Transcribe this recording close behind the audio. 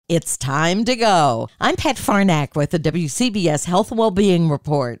It's time to go. I'm Pat Farnack with the WCBS Health and Wellbeing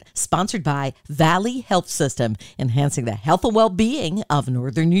Report, sponsored by Valley Health System, enhancing the health and well-being of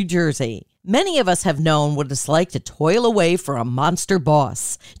Northern New Jersey. Many of us have known what it's like to toil away for a monster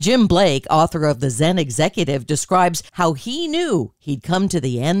boss. Jim Blake, author of The Zen Executive, describes how he knew he'd come to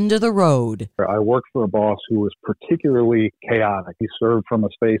the end of the road. I worked for a boss who was particularly chaotic. He served from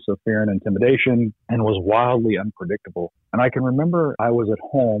a space of fear and intimidation and was wildly unpredictable. And I can remember I was at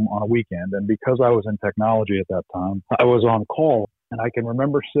home on a weekend, and because I was in technology at that time, I was on call. And I can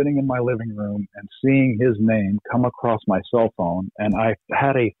remember sitting in my living room and seeing his name come across my cell phone, and I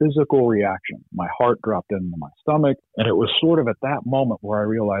had a physical reaction. My heart dropped into my stomach, and it was sort of at that moment where I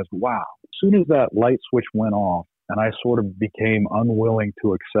realized, wow, as soon as that light switch went off, and I sort of became unwilling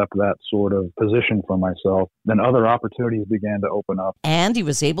to accept that sort of position for myself, then other opportunities began to open up. And he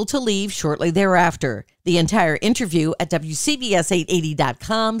was able to leave shortly thereafter. The entire interview at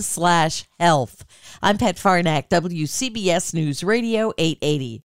WCBS880.com/health. I'm Pat Farnack, WCBS News Radio 880.